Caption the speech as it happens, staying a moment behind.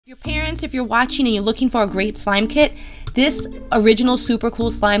Your parents, if you're watching and you're looking for a great slime kit, this original super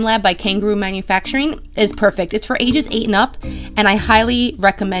cool slime lab by Kangaroo Manufacturing is perfect. It's for ages 8 and up, and I highly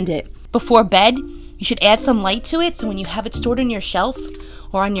recommend it. Before bed, you should add some light to it so when you have it stored on your shelf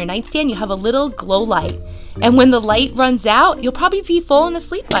or on your nightstand, you have a little glow light. And when the light runs out, you'll probably be falling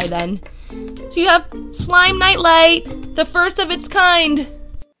asleep by then. So you have slime night light, the first of its kind.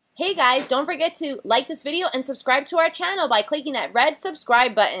 Hey guys, don't forget to like this video and subscribe to our channel by clicking that red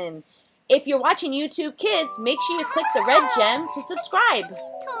subscribe button. If you're watching YouTube Kids, make sure you click the red gem to subscribe.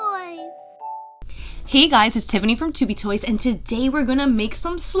 Toys. Hey guys, it's Tiffany from Tubey Toys, and today we're gonna make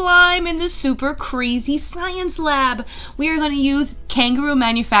some slime in this super crazy science lab. We are gonna use Kangaroo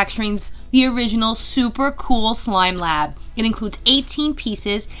Manufacturing's the original super cool slime lab. It includes 18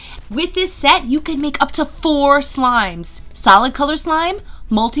 pieces. With this set, you can make up to 4 slimes. Solid color slime,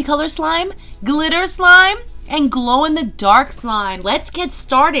 multicolor slime, glitter slime, and glow-in-the-dark slime. Let's get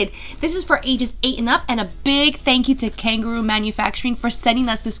started. This is for ages 8 and up, and a big thank you to Kangaroo Manufacturing for sending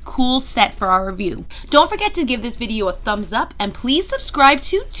us this cool set for our review. Don't forget to give this video a thumbs up, and please subscribe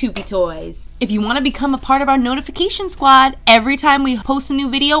to Tubey Toys. If you want to become a part of our notification squad, every time we post a new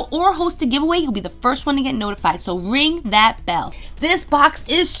video or host a giveaway, you'll be the first one to get notified, so ring that bell. This box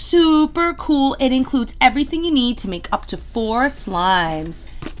is super cool. It includes everything you need to make up to 4 slimes.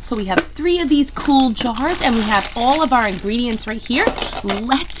 So we have 3 of these cool jars, and we have all of our ingredients right here.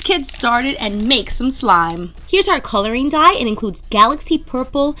 Let's get started and make some slime. Here's our coloring dye. It includes Galaxy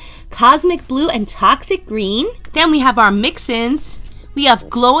Purple, Cosmic Blue, and Toxic Green. Then we have our mix-ins. We have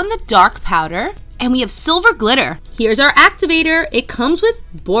glow-in-the-dark powder, and we have silver glitter. Here's our activator. It comes with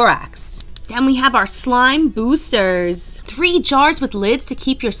borax. Then we have our slime boosters. 3 jars with lids to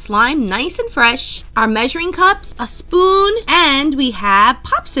keep your slime nice and fresh. Our measuring cups, a spoon, and we have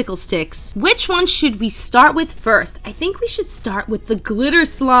popsicle sticks. Which one should we start with first? I think we should start with the glitter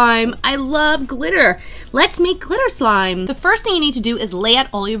slime. I love glitter. Let's make glitter slime. The first thing you need to do is lay out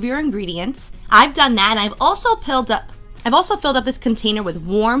all of your ingredients. I've done that, and I've also filled up this container with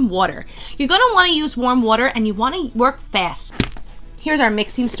warm water. You're gonna wanna use warm water, and you wanna work fast. Here's our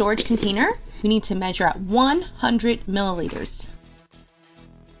mixing storage container. We need to measure at 100 milliliters.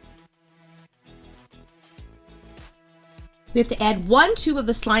 We have to add 1 tube of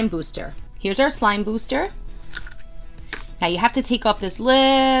the slime booster. Here's our slime booster. Now you have to take off this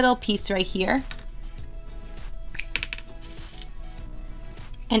little piece right here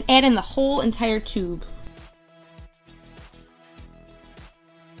and add in the whole entire tube.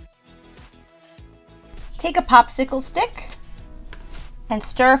 Take a popsicle stick and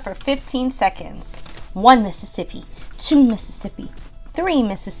stir for 15 seconds. 1 Mississippi, 2 Mississippi, 3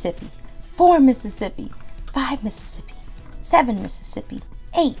 Mississippi, 4 Mississippi, 5 Mississippi, 7 Mississippi,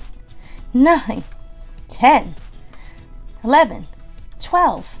 8, 9, 10, 11,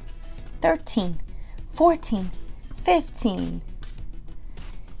 12, 13, 14, 15.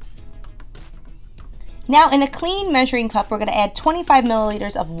 Now in a clean measuring cup, we're gonna add 25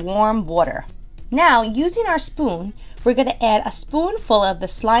 milliliters of warm water. Now, using our spoon, we're going to add a spoonful of the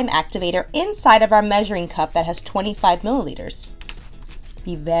slime activator inside of our measuring cup that has 25 milliliters.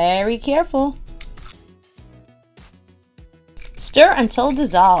 Be very careful. Stir until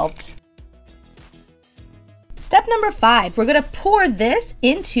dissolved. Step number 5, we're going to pour this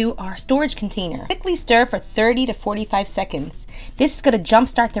into our storage container. Quickly stir for 30 to 45 seconds. This is going to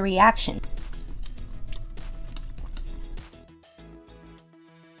jumpstart the reaction.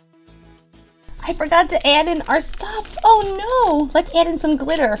 I forgot to add in our stuff. Oh no! Let's add in some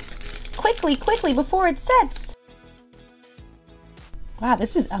glitter. Quickly, quickly, before it sets. Wow,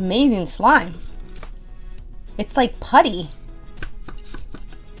 this is amazing slime. It's like putty.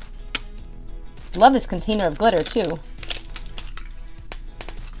 Love this container of glitter too.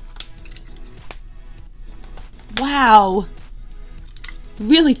 Wow.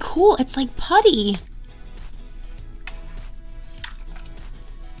 Really cool. It's like putty.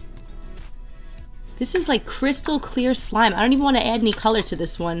 This is like crystal clear slime. I don't even want to add any color to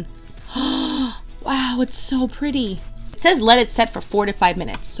this one. Wow, it's so pretty. It says let it set for 4 to 5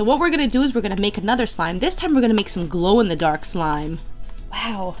 minutes. So what we're gonna do is we're gonna make another slime. This time we're gonna make some glow-in-the-dark slime.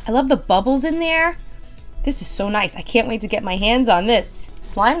 Wow, I love the bubbles in there. This is so nice. I can't wait to get my hands on this.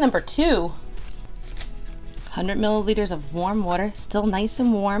 Slime number 2. 100 milliliters of warm water, still nice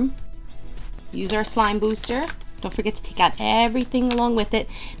and warm. Use our slime booster. Don't forget to take out everything along with it.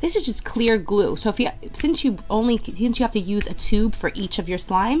 This is just clear glue. So since you have to use a tube for each of your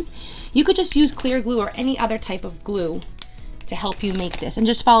slimes, you could just use clear glue or any other type of glue to help you make this, and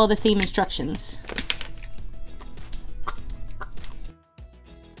just follow the same instructions.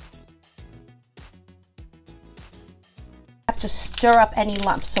 Have to stir up any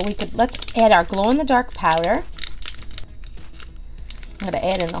lumps. So let's add our glow-in-the-dark powder. I'm gonna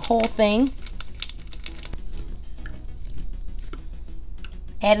add in the whole thing.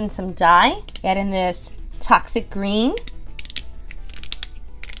 Add in some dye. Add in this toxic green.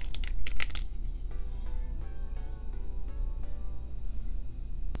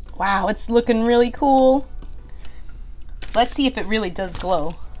 Wow, it's looking really cool. Let's see if it really does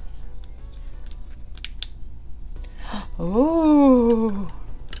glow. Ooh.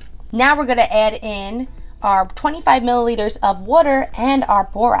 Now we're gonna add in our 25 milliliters of water and our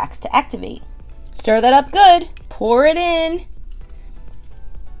borax to activate. Stir that up good. Pour it in.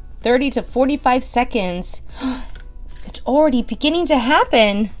 30 to 45 seconds. It's already beginning to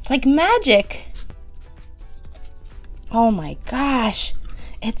happen. It's like magic. Oh my gosh.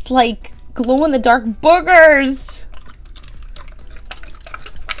 It's like glow-in-the-dark boogers.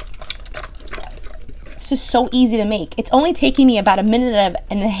 It's just so easy to make. It's only taking me about a minute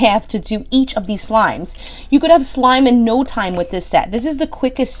and a half to do each of these slimes. You could have slime in no time with this set. This is the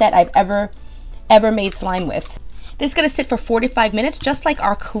quickest set I've ever made slime with. This is gonna sit for 45 minutes, just like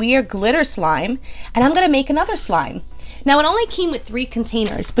our clear glitter slime, and I'm gonna make another slime. Now it only came with 3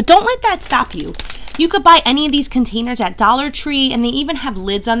 containers, but don't let that stop you. You could buy any of these containers at Dollar Tree, and they even have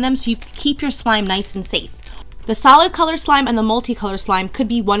lids on them so you can keep your slime nice and safe. The solid color slime and the multicolor slime could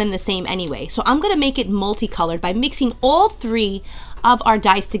be one and the same anyway, so I'm gonna make it multicolored by mixing all 3 of our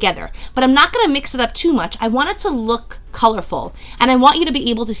dyes together. But I'm not gonna mix it up too much. I want it to look colorful, and I want you to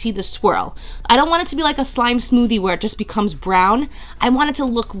be able to see the swirl. I don't want it to be like a slime smoothie where it just becomes brown. I want it to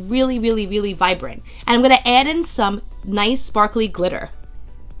look really, really, really vibrant. And I'm gonna add in some nice sparkly glitter.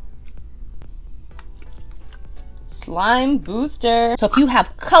 Slime booster. So if you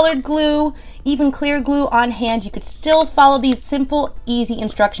have colored glue, even clear glue on hand, you could still follow these simple, easy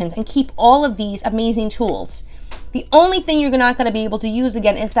instructions and keep all of these amazing tools. The only thing you're not going to be able to use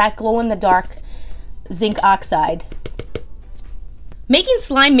again is that glow-in-the-dark zinc oxide. Making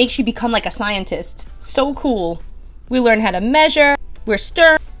slime makes you become like a scientist. So cool. We learn how to measure, we're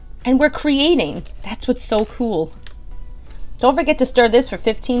stirring, and we're creating. That's what's so cool. Don't forget to stir this for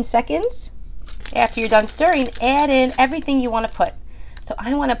 15 seconds. After you're done stirring, add in everything you want to put. So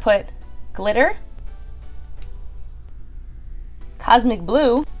I want to put glitter, cosmic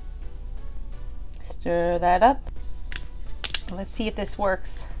blue, stir that up. Let's see if this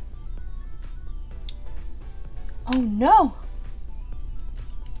works. Oh no!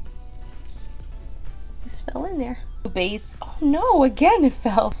 This fell in there. Base. Oh no, again it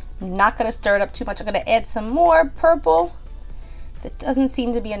fell. I'm not gonna stir it up too much. I'm gonna add some more purple. That doesn't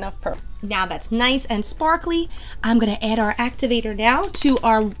seem to be enough purple. Now that's nice and sparkly. I'm gonna add our activator now to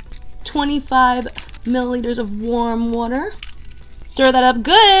our 25 milliliters of warm water. Stir that up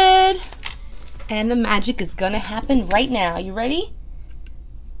good. And the magic is gonna happen right now. You ready?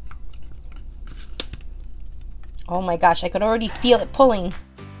 Oh my gosh, I could already feel it pulling.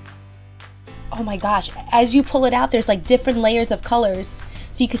 Oh my gosh, as you pull it out, there's like different layers of colors.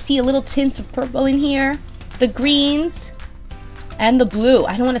 So you can see a little tints of purple in here, the greens, and the blue.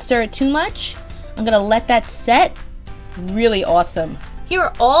 I don't wanna stir it too much. I'm gonna let that set. Really awesome. Here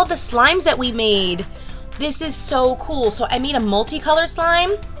are all the slimes that we made. This is so cool. So I made a multicolor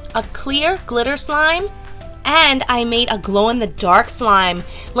slime, a clear glitter slime, and I made a glow-in-the-dark slime.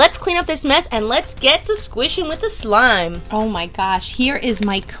 Let's clean up this mess and let's get to squishing with the slime. Oh my gosh, here is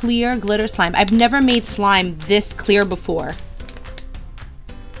my clear glitter slime. I've never made slime this clear before.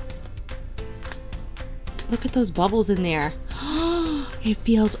 Look at those bubbles in there. It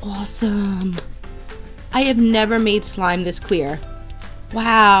feels awesome. I have never made slime this clear.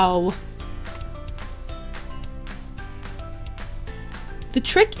 Wow. The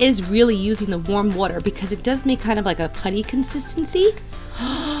trick is really using the warm water because it does make kind of like a putty consistency.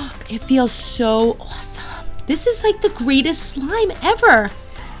 It feels so awesome. This is like the greatest slime ever.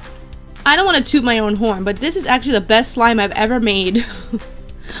 I don't want to toot my own horn, but this is actually the best slime I've ever made.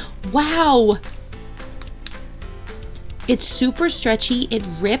 Wow. It's super stretchy, it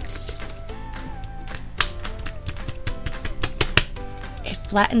rips. It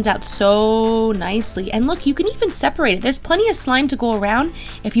flattens out so nicely. And look, you can even separate it. There's plenty of slime to go around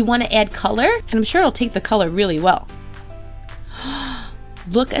if you want to add color, and I'm sure it'll take the color really well.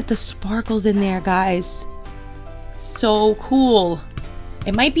 Look at the sparkles in there, guys. So cool.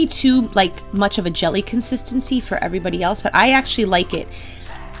 It might be too much of a jelly consistency for everybody else, but I actually like it.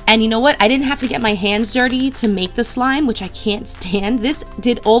 And you know what? I didn't have to get my hands dirty to make the slime, which I can't stand. This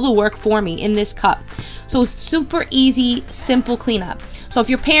did all the work for me in this cup. So super easy, simple cleanup. So if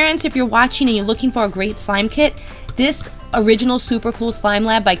you're watching and you're looking for a great slime kit, this original super cool slime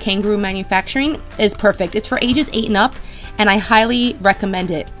lab by Kangaroo Manufacturing is perfect. It's for ages 8 and up, and I highly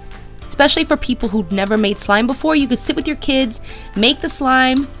recommend it. Especially for people who've never made slime before. You could sit with your kids, make the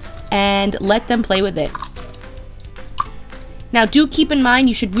slime, and let them play with it. Now do keep in mind,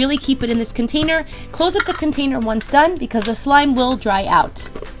 you should really keep it in this container. Close up the container once done because the slime will dry out.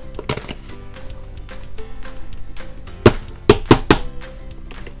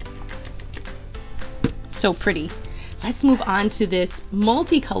 So pretty. Let's move on to this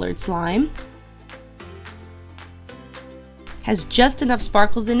multicolored slime. Has just enough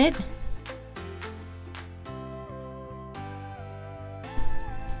sparkles in it.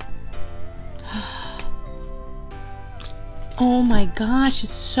 Oh my gosh,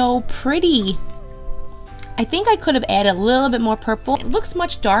 it's so pretty. I think I could have added a little bit more purple. It looks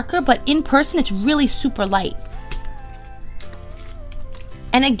much darker, but in person it's really super light.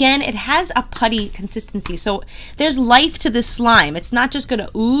 And again, it has a putty consistency, so there's life to this slime. It's not just gonna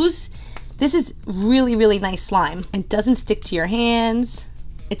ooze. This is really, really nice slime. It doesn't stick to your hands.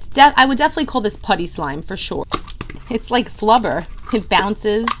 I would definitely call this putty slime for sure. It's like flubber. It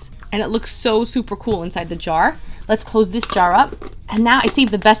bounces, and it looks so super cool inside the jar. Let's close this jar up. And now I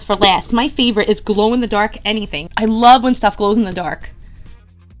saved the best for last. My favorite is glow in the dark anything. I love when stuff glows in the dark.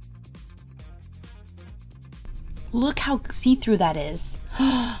 Look how see-through that is.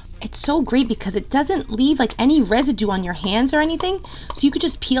 It's so great because it doesn't leave like any residue on your hands or anything. So you could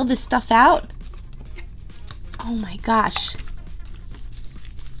just peel this stuff out. Oh my gosh.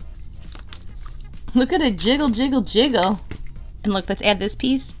 Look at it jiggle, jiggle, jiggle. And look, let's add this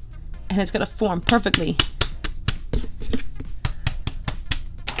piece and it's gonna form perfectly.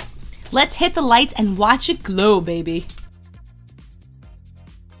 Let's hit the lights and watch it glow, baby.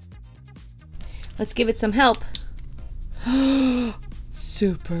 Let's give it some help.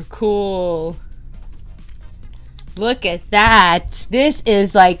 Super cool. Look at that. This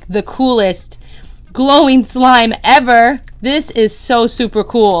is like the coolest glowing slime ever. This is so super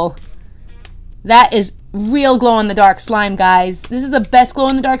cool. That is real glow-in-the-dark slime, guys. This is the best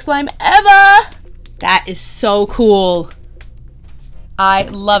glow-in-the-dark slime ever. That is so cool. I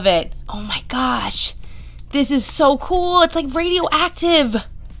love it. Oh my gosh. This is so cool. It's like radioactive.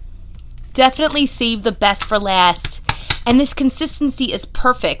 Definitely save the best for last. And this consistency is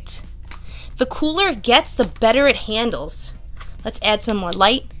perfect. The cooler it gets, the better it handles. Let's add some more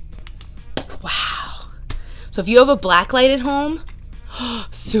light. Wow. So if you have a black light at home,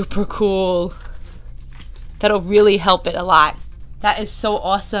 super cool. That'll really help it a lot. That is so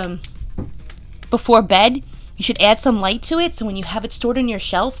awesome. Before bed, you should add some light to it so when you have it stored on your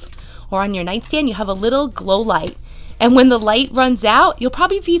shelf or on your nightstand, you have a little glow light. And when the light runs out, you'll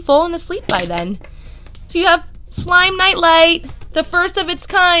probably be falling asleep by then. So you have slime nightlight, the first of its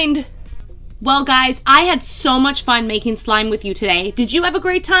kind. Well guys, I had so much fun making slime with you today. Did you have a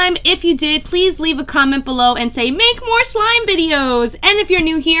great time? If you did, please leave a comment below and say make more slime videos. And if you're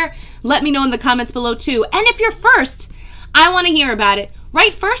new here, let me know in the comments below too. And if you're first, I want to hear about it.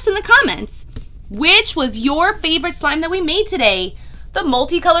 Write first in the comments. Which was your favorite slime that we made today? The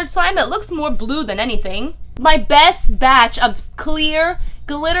multicolored slime that looks more blue than anything. My best batch of clear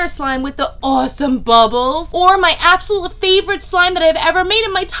glitter slime with the awesome bubbles. Or my absolute favorite slime that I've ever made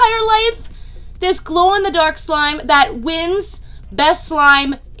in my entire life. This glow-in-the-dark slime that wins best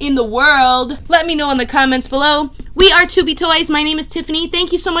slime in the world. Let me know in the comments below. We are Tubey Toys. My name is Tiffany.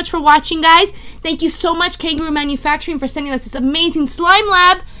 Thank you so much for watching, guys. Thank you so much, Kangaroo Manufacturing, for sending us this amazing slime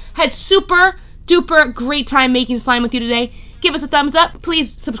lab. Had super duper great time making slime with you today. Give us a thumbs up.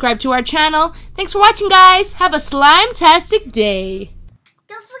 Please subscribe to our channel. Thanks for watching, guys. Have a slime-tastic day.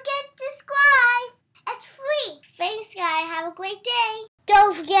 Don't forget to subscribe. It's free. Thanks, guys. Have a great day.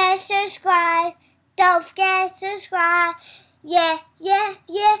 Don't forget to subscribe. Don't forget to subscribe. Yeah, yeah,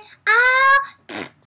 yeah. Ah.